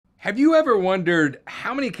Have you ever wondered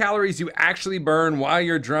how many calories you actually burn while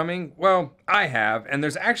you're drumming? Well, I have, and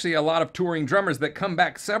there's actually a lot of touring drummers that come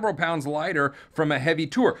back several pounds lighter from a heavy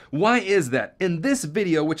tour. Why is that? In this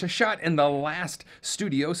video, which I shot in the last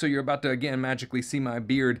studio, so you're about to again magically see my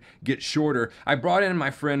beard get shorter, I brought in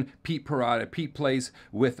my friend Pete Parada. Pete plays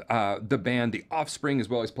with the band The Offspring, as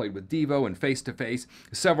well as played with Devo and Face to Face,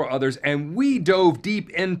 several others, and we dove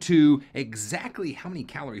deep into exactly how many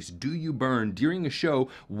calories do you burn during a show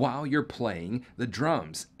while you're playing the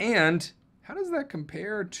drums, and how does that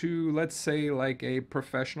compare to, let's say, like a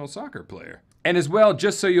professional soccer player? And as well,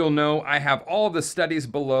 just so you'll know, I have all the studies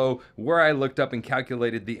below where I looked up and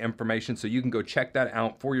calculated the information, so you can go check that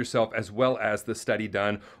out for yourself, as well as the study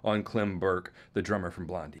done on Clem Burke, the drummer from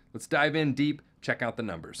Blondie. Let's dive in deep, check out the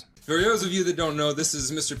numbers. For those of you that don't know, this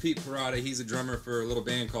is Mr. Pete Parada. He's a drummer for a little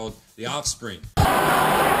band called The Offspring.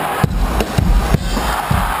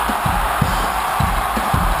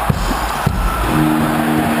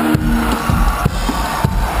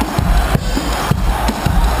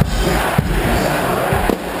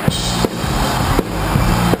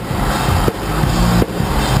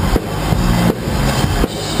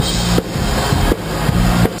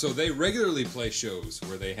 So they regularly play shows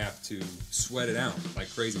where they have to sweat it out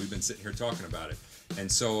like crazy. We've been sitting here talking about it.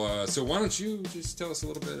 And so why don't you just tell us a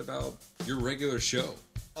little bit about your regular show?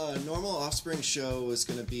 A normal Offspring show is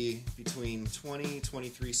going to be between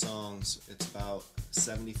 23 songs. It's about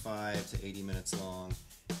 75 to 80 minutes long.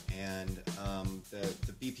 And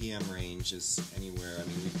the BPM range is anywhere. I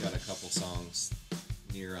mean, we've got a couple songs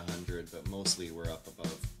near 100, but mostly we're up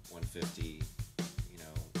above 150, you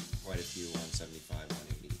know, quite a few 175, 180.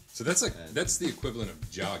 So that's like that's the equivalent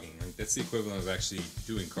of jogging. Right? That's the equivalent of actually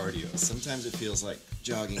doing cardio. Sometimes it feels like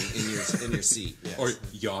jogging in your seat. Yes. Or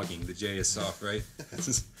yogging. The J is soft, right?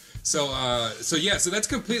 So yeah. So that's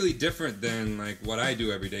completely different than like what I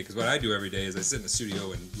do every day. Because what I do every day is I sit in the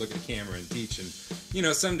studio and look at the camera and teach. And you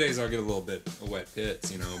know, some days I'll get a little bit of wet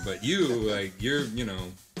pits. You know, but you like you're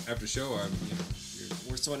after show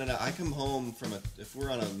we're sorting it out. I come home from if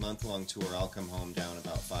we're on a month-long tour, I'll come home down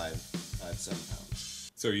about 7 pounds.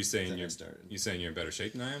 So are you saying you're in better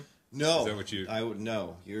shape than I am? No. Is that what you? I would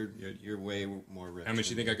no. You're way more ripped. How much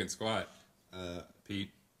do you think I can squat?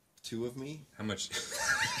 Pete? 2 of me. How much?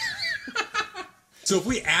 So if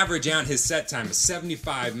we average out his set time of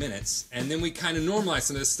 75 minutes, and then we kind of normalize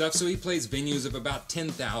some of this stuff, so he plays venues of about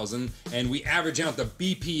 10,000, and we average out the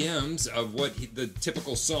BPMs of what the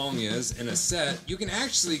typical song is in a set, you can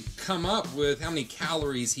actually come up with how many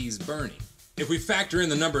calories he's burning. If we factor in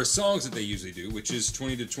the number of songs that they usually do, which is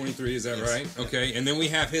 20 to 23, is that yes. right? Okay, and then we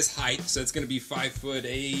have his height, so it's going to be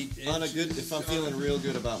 5'8". On a good, if I'm feeling real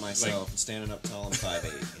good about myself, like, standing up tall, I'm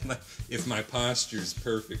 5'8". Like, if my posture's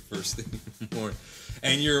perfect first thing in the morning,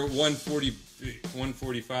 and you're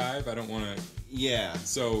 145, I don't want to. Yeah.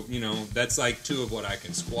 So that's like 2 of what I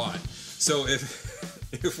can squat. So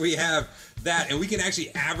if we have that, and we can actually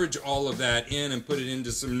average all of that in and put it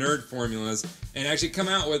into some nerd formulas and actually come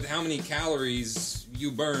out with how many calories you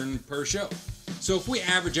burn per show. So if we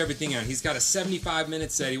average everything out, he's got a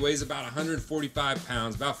 75-minute set, he weighs about 145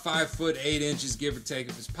 pounds, about 5'8", give or take,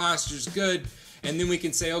 if his posture's good, and then we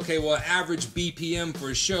can say, okay, well, average BPM for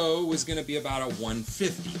a show is going to be about a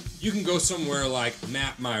 150. You can go somewhere like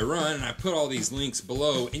Map My Run, and I put all these links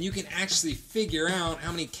below, and you can actually figure out how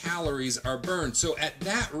many calories are burned. So at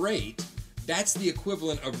that rate, that's the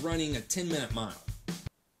equivalent of running a 10-minute mile.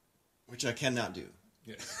 Which I cannot do.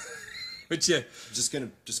 Yeah. But yeah. Just gonna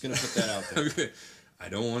put that out there. I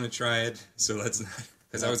don't want to try it, so let's not.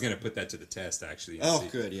 Because I was going to put that to the test, actually. Oh,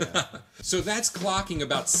 good, yeah. So that's clocking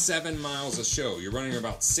about 7 miles a show. You're running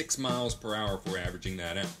about 6 miles per hour if we're averaging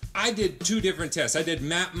that out. I did 2 different tests. I did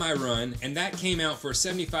Map My Run, and that came out for a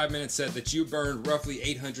 75-minute set that you burned roughly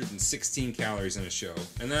 816 calories in a show.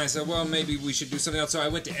 And then I said, well, maybe we should do something else. So I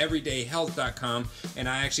went to everydayhealth.com, and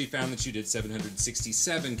I actually found that you did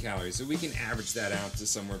 767 calories. So we can average that out to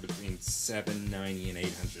somewhere between 790 and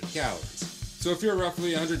 800 calories. So if you're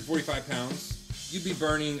roughly 145 pounds, you'd be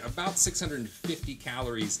burning about 650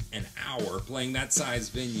 calories an hour playing that size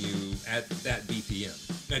venue at that BPM.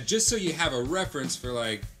 Now, just so you have a reference for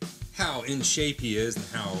like how in shape he is and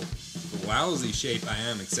how lousy shape I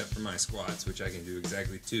am, except for my squats, which I can do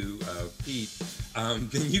exactly 2 of Pete,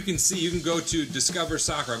 then you can see, you can go to Discover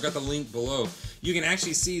Soccer. I've got the link below. You can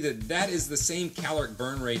actually see that that is the same caloric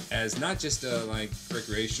burn rate as not just a like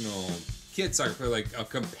recreational kid soccer player, like a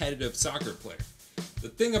competitive soccer player. The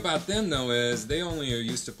thing about them, though, is they only are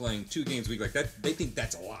used to playing 2 games a week like that. They think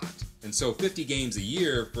that's a lot. And so 50 games a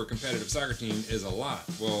year for a competitive soccer team is a lot.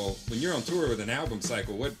 Well, when you're on tour with an album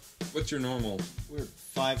cycle, what's your normal? We're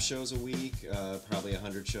 5 shows a week, probably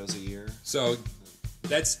 100 shows a year. So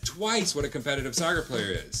that's twice what a competitive soccer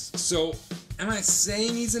player is. So am I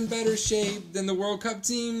saying he's in better shape than the World Cup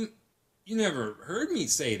team? You never heard me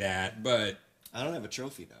say that, but... I don't have a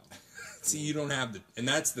trophy, though. See, you don't have the... And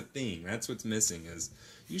that's the thing. That's what's missing is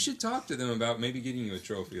you should talk to them about maybe getting you a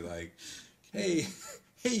trophy like, hey...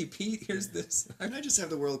 Hey, Pete, here's this. Can I just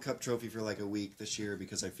have the World Cup trophy for like a week this year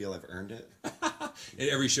because I feel I've earned it? At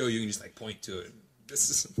every show, you can just like point to it.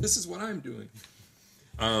 This is what I'm doing.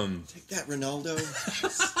 Take that, Ronaldo.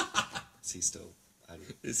 Is he still?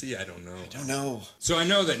 Is he? I don't know. I don't know. So I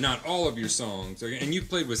know that not all of your songs, and you've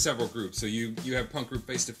played with several groups. So you have punk group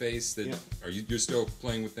Face to Face. That you're still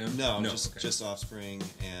playing with them? No, just Offspring,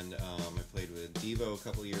 and I played with Devo a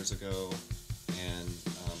couple years ago. And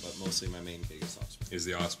but mostly my main gig is Offspring. Is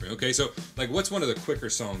the Offspring. Okay, so like what's one of the quicker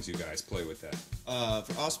songs you guys play with that?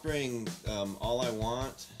 For Offspring, All I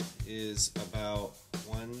Want is about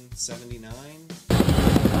 179.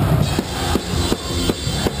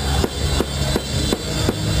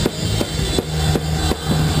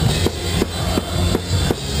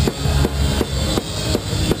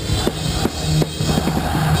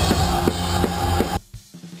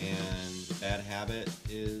 And Bad Habit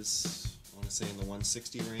is... say in the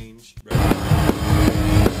 160 range.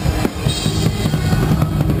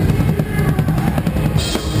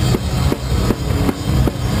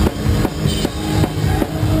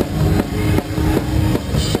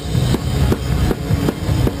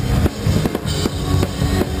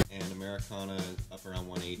 And Americana up around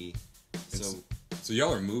 180. So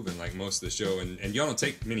y'all are moving like most of the show, and y'all don't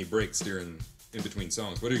take many breaks during in between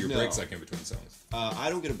songs. What are your breaks like in between songs? I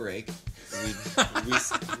don't get a break.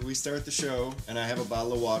 We start the show, and I have a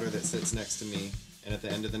bottle of water that sits next to me. And at the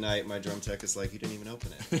end of the night, my drum tech is like, "You didn't even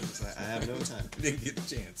open it." Like, I have no time. Didn't get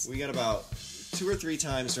the chance. We got about 2 or 3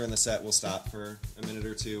 times during the set. We'll stop for a minute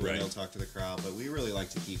or two, and they'll talk to the crowd. But we really like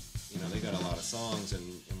to keep, they got a lot of songs, and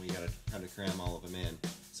we got to kind of cram all of them in.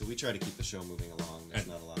 So we try to keep the show moving along. There's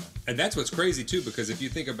not a lot of... And that's what's crazy, too, because if you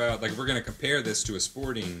think about, like, if we're going to compare this to a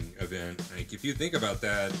sporting event, like, if you think about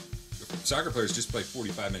that, soccer players just play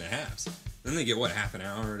 45-minute halves. Then they get, half an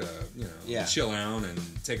hour to, chill out and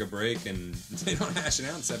take a break, and they don't hash it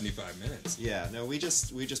out in 75 minutes. Yeah, no, we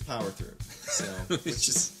just power through. So, which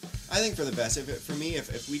is, I think, for the best. For me,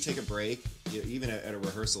 if we take a break, even at a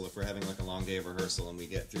rehearsal, if we're having, like, a long day of rehearsal and we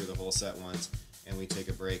get through the whole set once, and we take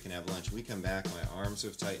a break and have lunch, we come back, my arms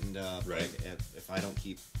have tightened up. Right. Like, if I don't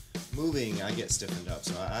keep moving, I get stiffened up.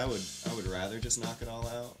 So I would rather just knock it all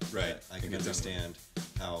out. Right. But I can understand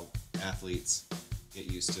how athletes get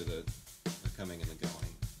used to the coming and the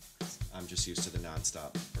going. I'm just used to the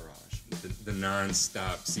nonstop barrage. The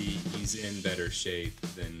nonstop. See, he's in better shape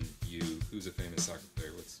than you. Who's a famous soccer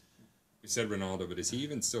player? We said Ronaldo, but is he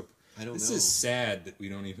even still? I don't know. This is sad that we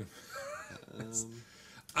don't even.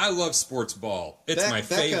 I love sports ball. It's my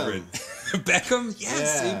Beckham. favorite. Beckham?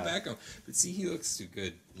 Yes, Yeah. Beckham. But see, he looks too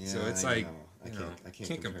good. Yeah, so it's I like, know. I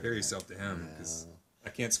can't compare yourself to him because I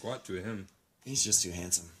can't squat to him. He's just too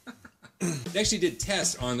handsome. They actually did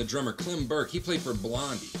tests on the drummer Clem Burke. He played for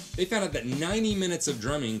Blondie. They found out that 90 minutes of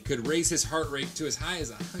drumming could raise his heart rate to as high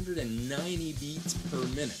as 190 beats per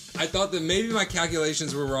minute. I thought that maybe my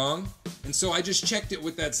calculations were wrong, and so I just checked it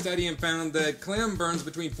with that study and found that Clem burns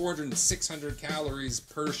between 400 and 600 calories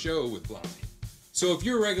per show with Blondie. So if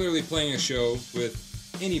you're regularly playing a show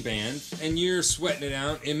with any band and you're sweating it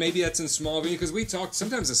out, and maybe that's in small venues, because we talked,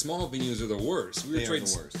 sometimes the small venues are the worst. They are the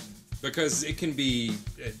worst. Because it can be,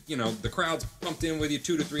 the crowd's pumped in with you,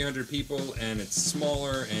 200 to 300 people, and it's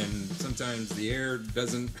smaller, and sometimes the air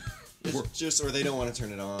doesn't work. Or they don't want to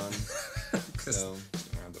turn it on. Because they don't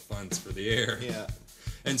have the funds for the air. Yeah.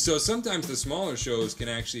 And so sometimes the smaller shows can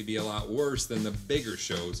actually be a lot worse than the bigger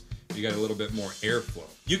shows. You got a little bit more airflow.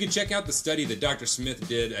 You can check out the study that Dr. Smith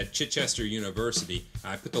did at Chichester University.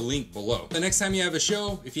 I put the link below. The next time you have a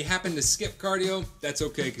show, if you happen to skip cardio, that's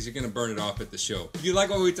okay because you're going to burn it off at the show. If you like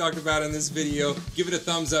what we talked about in this video, give it a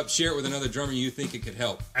thumbs up, share it with another drummer you think it could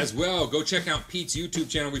help. As well, go check out Pete's YouTube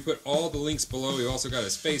channel. We put all the links below. We also got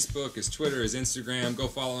his Facebook, his Twitter, his Instagram. Go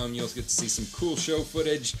follow him. You'll get to see some cool show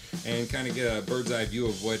footage and kind of get a bird's eye view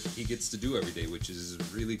of what he gets to do every day, which is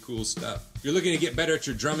really cool stuff. If you're looking to get better at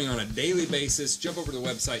your drumming on a daily basis, jump over to the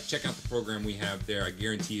website, check out the program we have there. I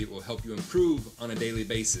guarantee it will help you improve on a daily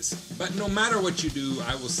basis. But no matter what you do,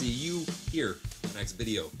 I will see you here in the next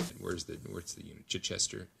video. And where's the unit?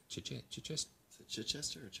 Chichester. Chichester? Is it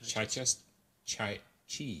Chichester or Chichester? Chichester.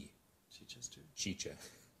 Chichester? Chicha.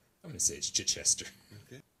 I'm going to say it's Chichester.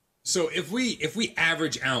 Okay. So if we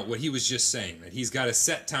average out what he was just saying, that he's got a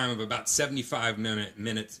set time of about 75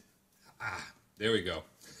 minutes. There we go.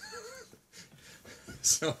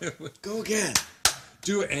 So go again.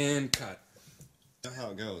 Do it and cut. That's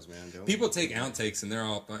how it goes, man. People take outtakes and they're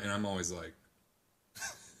all, and I'm always like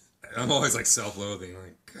self-loathing.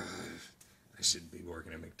 Like, God, I should be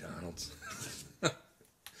working at McDonald's.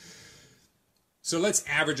 So let's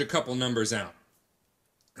average a couple numbers out.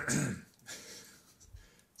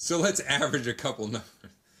 So let's average a couple numbers.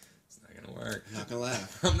 It's not gonna work. I'm not gonna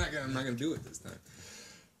laugh. I'm not gonna do it this time.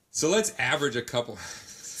 So let's average a couple.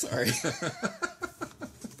 Sorry. And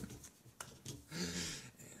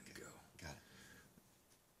go. Got it.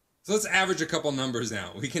 So let's average a couple numbers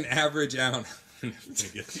out. We can average out. All right,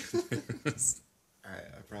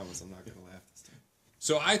 I promise I'm not gonna laugh this time.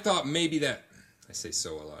 So I thought maybe that. I say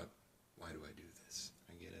so a lot. Why do I do this?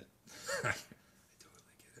 I get it. I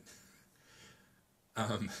totally get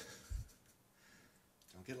it.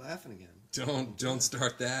 Don't get laughing again. Don't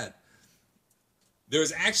start that. There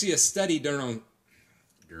was actually a study done on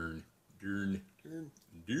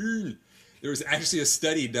There was actually a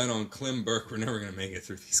study done on Clem Burke. We're never gonna make it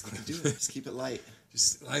through these clips. Do it. Just keep it light.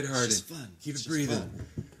 Just lighthearted. It's just fun. Keep It's it just breathing. fun.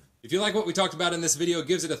 If you like what we talked about in this video,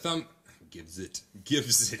 gives it a thumb. Gives it.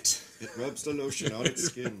 It rubs the lotion on its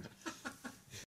skin.